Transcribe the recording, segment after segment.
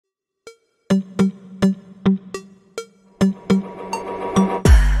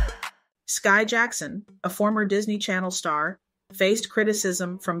Skai Jackson, a former Disney Channel star, faced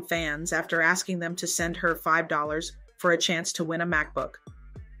criticism from fans after asking them to send her $5 for a chance to win a MacBook.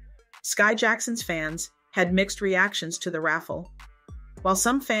 Skai Jackson's fans had mixed reactions to the raffle. While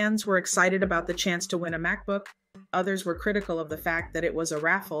some fans were excited about the chance to win a MacBook, others were critical of the fact that it was a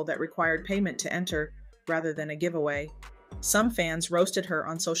raffle that required payment to enter rather than a giveaway. Some fans roasted her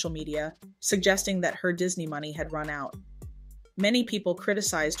on social media, suggesting that her Disney money had run out. Many people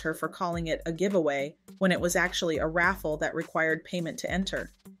criticized her for calling it a giveaway when it was actually a raffle that required payment to enter.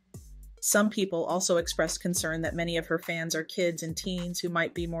 Some people also expressed concern that many of her fans are kids and teens who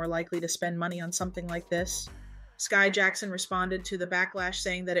might be more likely to spend money on something like this. Skai Jackson responded to the backlash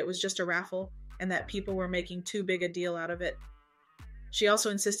saying that it was just a raffle and that people were making too big a deal out of it. She also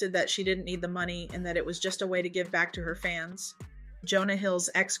insisted that she didn't need the money and that it was just a way to give back to her fans. Jonah Hill's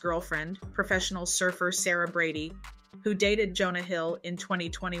ex-girlfriend, professional surfer Sarah Brady, who dated Jonah Hill in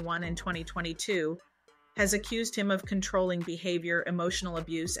 2021 and 2022, has accused him of controlling behavior, emotional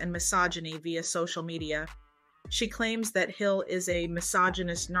abuse, and misogyny via social media. She claims that Hill is a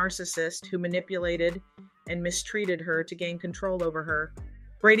misogynist narcissist who manipulated and mistreated her to gain control over her.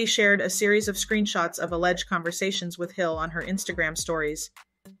 Brady shared a series of screenshots of alleged conversations with Hill on her Instagram stories,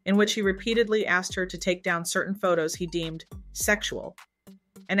 in which he repeatedly asked her to take down certain photos he deemed sexual,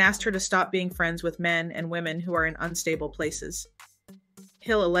 and asked her to stop being friends with men and women who are in unstable places.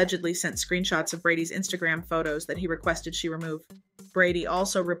 Hill allegedly sent screenshots of Brady's Instagram photos that he requested she remove. Brady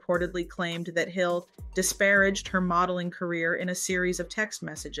also reportedly claimed that Hill disparaged her modeling career in a series of text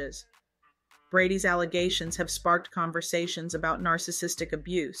messages. Brady's allegations have sparked conversations about narcissistic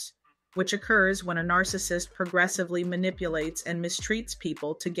abuse, which occurs when a narcissist progressively manipulates and mistreats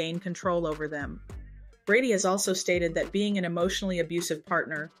people to gain control over them. Brady has also stated that being an emotionally abusive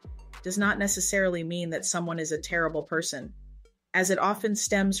partner does not necessarily mean that someone is a terrible person, as it often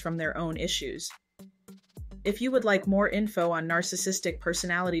stems from their own issues. If you would like more info on narcissistic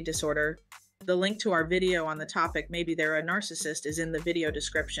personality disorder, the link to our video on the topic "Maybe They're a Narcissist" is in the video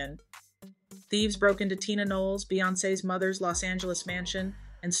description. Thieves broke into Tina Knowles, Beyoncé's mother's Los Angeles mansion,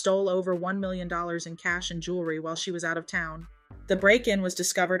 and stole over $1 million in cash and jewelry while she was out of town. The break-in was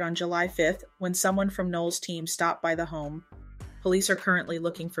discovered on July 5th when someone from Knowles' team stopped by the home. Police are currently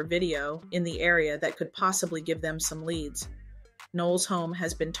looking for video in the area that could possibly give them some leads. Knowles' home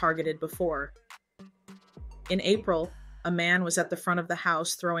has been targeted before. In April, a man was at the front of the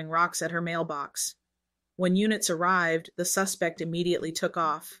house throwing rocks at her mailbox. When units arrived, the suspect immediately took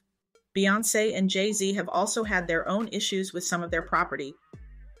off. Beyoncé and Jay-Z have also had their own issues with some of their property.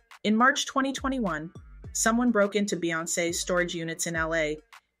 In March 2021, someone broke into Beyoncé's storage units in LA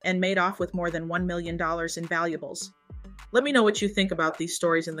and made off with more than $1 million in valuables. Let me know what you think about these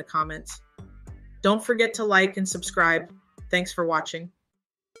stories in the comments. Don't forget to like and subscribe. Thanks for watching.